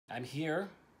I'm here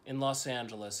in Los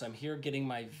Angeles. I'm here getting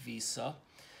my visa.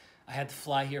 I had to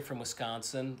fly here from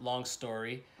Wisconsin, long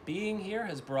story. Being here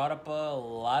has brought up a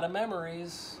lot of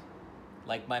memories,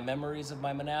 like my memories of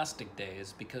my monastic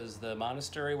days, because the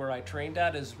monastery where I trained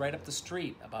at is right up the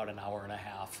street, about an hour and a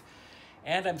half.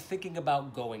 And I'm thinking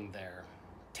about going there,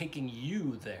 taking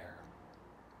you there.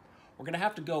 We're gonna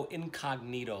have to go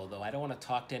incognito though. I don't wanna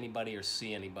talk to anybody or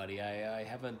see anybody. I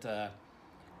haven't,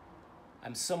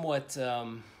 I'm somewhat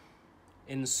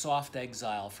in soft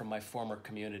exile from my former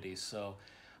community, so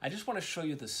I just wanna show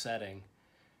you the setting,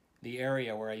 the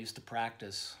area where I used to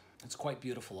practice. It's quite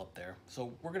beautiful up there.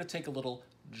 So we're gonna take a little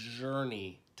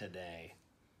journey today.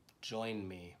 Join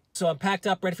me. So I'm packed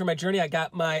up, ready for my journey. I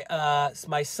got my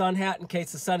my sun hat in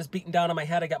case the sun is beating down on my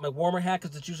head. I got my warmer hat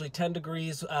because it's usually 10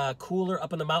 degrees cooler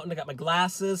up in the mountain. I got my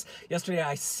glasses. Yesterday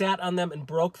I sat on them and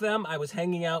broke them. I was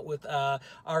hanging out with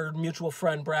our mutual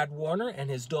friend Brad Warner and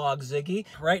his dog Ziggy.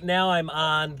 Right now I'm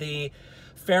on the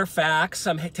Fairfax.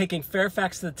 I'm taking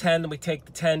Fairfax to the 10, then we take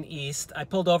the 10 east. I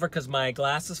pulled over because my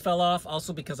glasses fell off,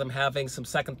 also because I'm having some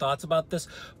second thoughts about this.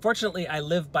 Fortunately, I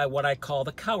live by what I call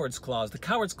the coward's clause. The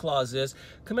coward's clause is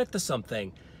commit to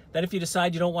something. Then if you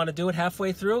decide you don't want to do it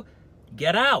halfway through,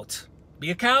 get out. Be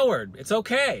a coward. It's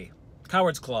okay.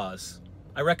 Coward's clause.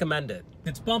 I recommend it.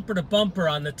 It's bumper to bumper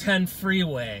on the 10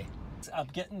 freeway. I'm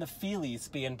getting the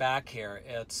feelies being back here.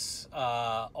 It's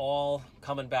all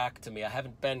coming back to me. I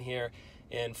haven't been here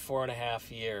in 4.5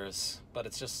 years, but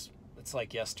it's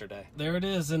like yesterday. There it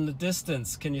is in the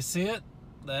distance. Can you see it?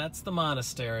 That's the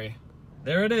monastery.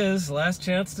 There it is, last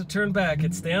chance to turn back.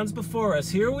 It stands before us.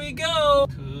 Here we go.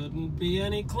 Couldn't be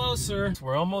any closer.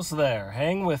 We're almost there.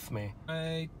 Hang with me.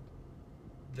 Right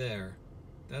there.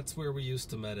 That's where we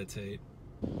used to meditate.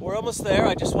 We're almost there.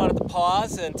 I just wanted to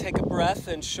pause and take a breath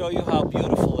and show you how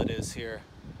beautiful it is here.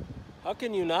 How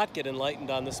can you not get enlightened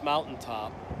on this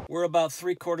mountaintop? We're about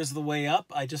 3/4 of the way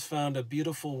up. I just found a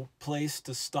beautiful place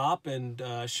to stop and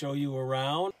show you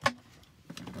around.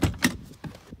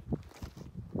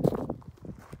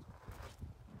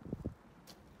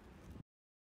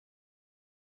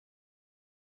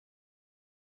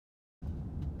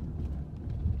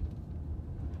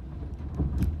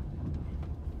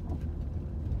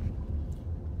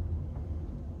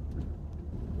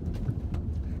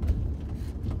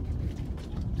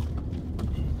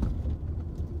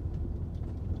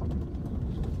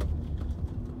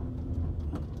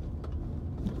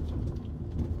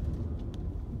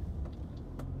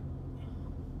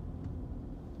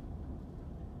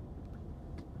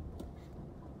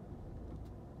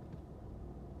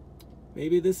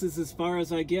 Maybe this is as far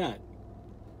as I get.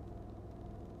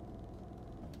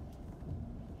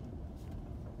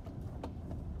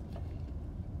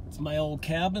 It's my old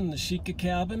cabin, the Shika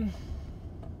cabin.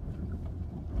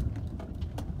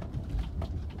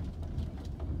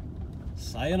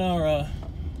 Sayonara.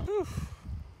 Whew.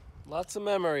 Lots of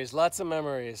memories, lots of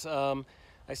memories.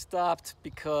 I stopped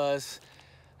because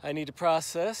I need to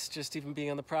process just even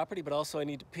being on the property, but also I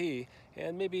need to pee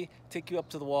and maybe take you up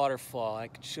to the waterfall. I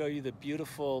could show you the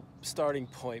beautiful starting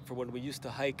point for when we used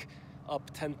to hike up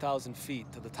 10,000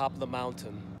 feet to the top of the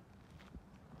mountain.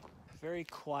 Very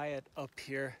quiet up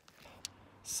here.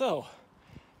 So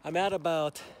I'm at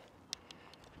about,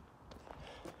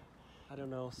 I don't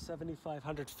know,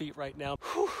 7,500 feet right now.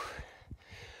 Whew.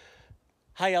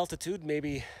 High altitude,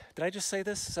 maybe, did I just say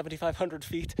this? 7,500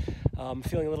 feet.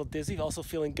 Feeling a little dizzy, also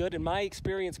feeling good. In my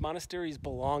experience, monasteries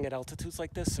belong at altitudes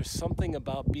like this. There's something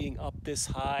about being up this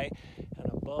high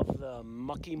and above the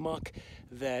mucky muck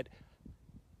that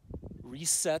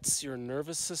resets your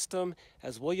nervous system.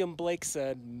 As William Blake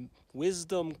said,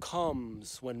 wisdom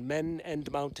comes when men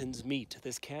and mountains meet.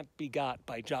 This can't be got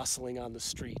by jostling on the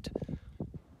street.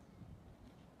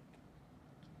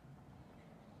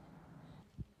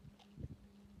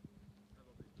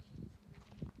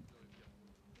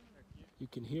 You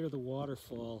can hear the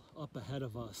waterfall up ahead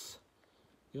of us.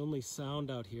 The only sound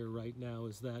out here right now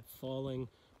is that falling,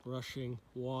 rushing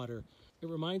water. It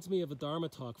reminds me of a Dharma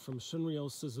talk from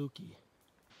Shunryo Suzuki.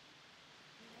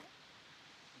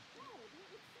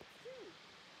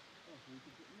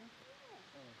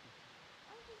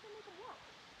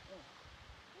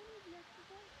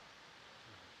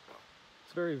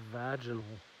 It's very vaginal.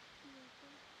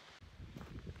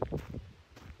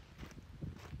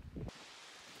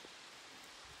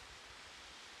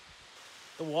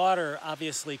 The water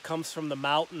obviously comes from the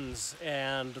mountains,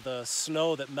 and the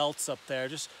snow that melts up there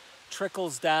just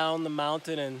trickles down the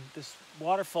mountain, and this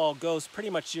waterfall goes pretty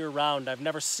much year-round. I've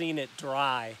never seen it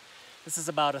dry. This is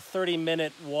about a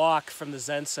 30-minute walk from the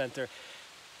Zen Center.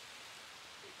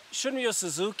 Shunryu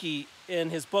Suzuki, in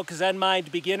his book Zen Mind,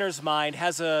 Beginner's Mind,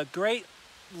 has a great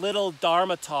little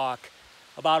Dharma talk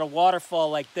about a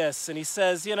waterfall like this. And he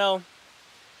says, you know,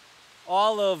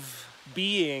 all of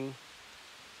being,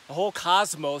 the whole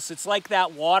cosmos, it's like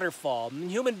that waterfall.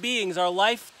 And human beings, our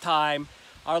lifetime,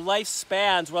 our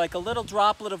lifespans, we're like a little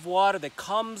droplet of water that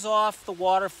comes off the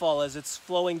waterfall as it's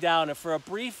flowing down. And for a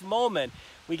brief moment,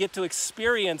 we get to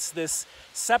experience this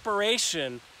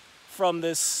separation from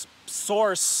this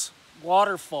source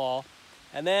waterfall.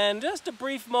 And then just a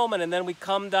brief moment, and then we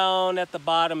come down at the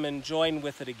bottom and join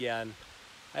with it again.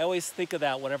 I always think of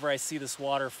that whenever I see this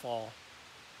waterfall.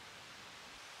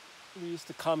 We used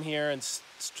to come here and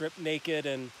strip naked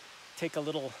and take a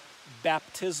little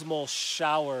baptismal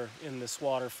shower in this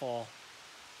waterfall.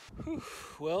 Whew.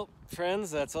 Well,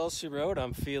 friends, that's all she wrote.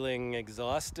 I'm feeling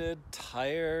exhausted,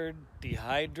 tired,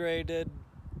 dehydrated,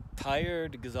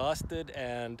 exhausted,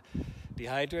 and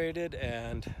dehydrated,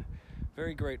 and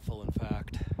very grateful, in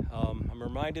fact. I'm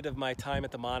reminded of my time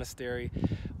at the monastery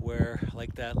where,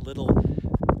 like that little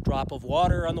drop of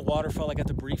water on the waterfall, I got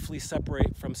to briefly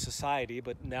separate from society,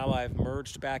 but now I've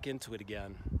merged back into it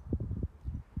again.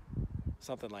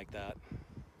 Something like that.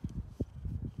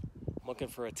 I'm looking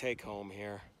for a take-home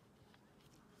here.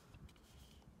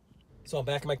 So I'm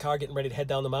back in my car getting ready to head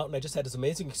down the mountain. I just had this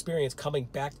amazing experience coming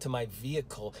back to my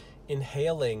vehicle,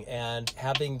 inhaling and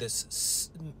having this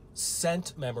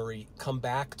scent memory come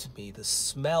back to me, the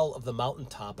smell of the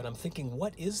mountaintop. And I'm thinking,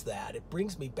 what is that? It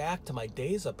brings me back to my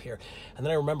days up here. And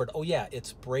then I remembered, oh yeah,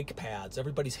 it's brake pads.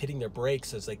 Everybody's hitting their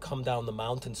brakes as they come down the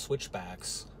mountain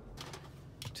switchbacks.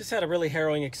 Just had a really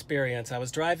harrowing experience. I was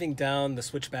driving down the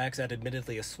switchbacks at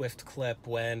admittedly a swift clip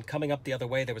when coming up the other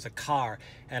way there was a car,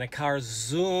 and a car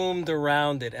zoomed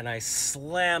around it, and I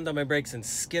slammed on my brakes and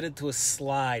skidded to a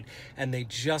slide, and they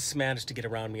just managed to get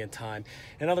around me in time.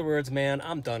 In other words, man,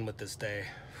 I'm done with this day.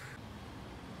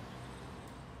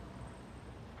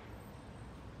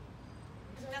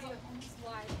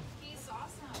 He's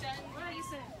awesome.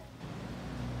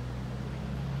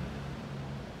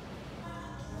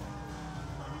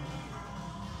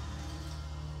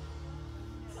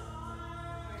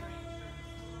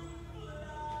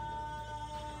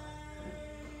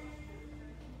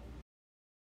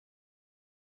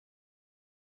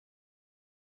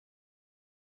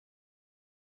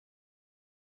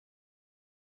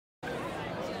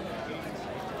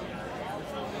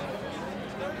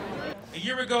 A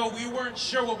year ago, we weren't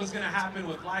sure what was going to happen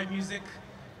with live music,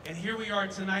 and here we are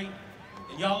tonight,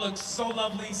 and y'all look so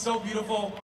lovely, so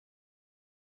beautiful.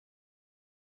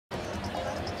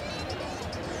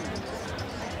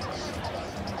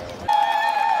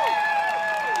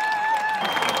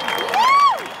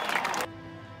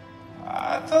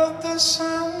 I thought the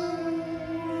sun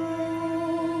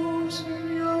rose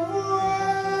in your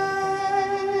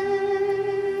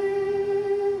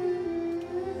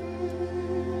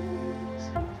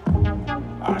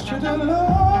I should have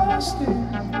lost it.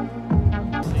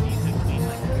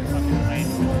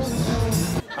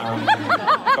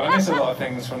 But I miss a lot of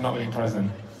things from not being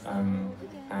present.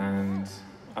 And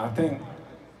I think,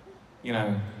 you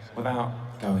know, without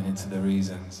going into the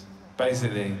reasons,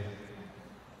 basically,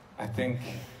 I think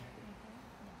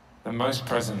the most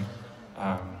present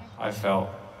I felt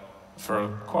for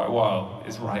quite a while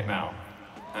is right now.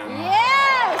 And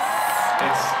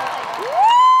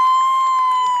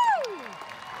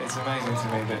it's amazing to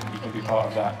me that you can be part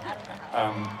of that.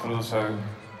 But also,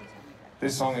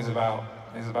 this song is about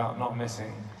not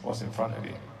missing what's in front of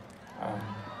you.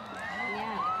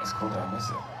 It's called Don't Miss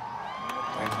It.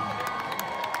 Thank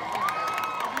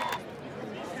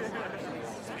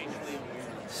you.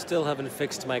 Still haven't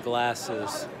fixed my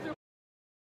glasses.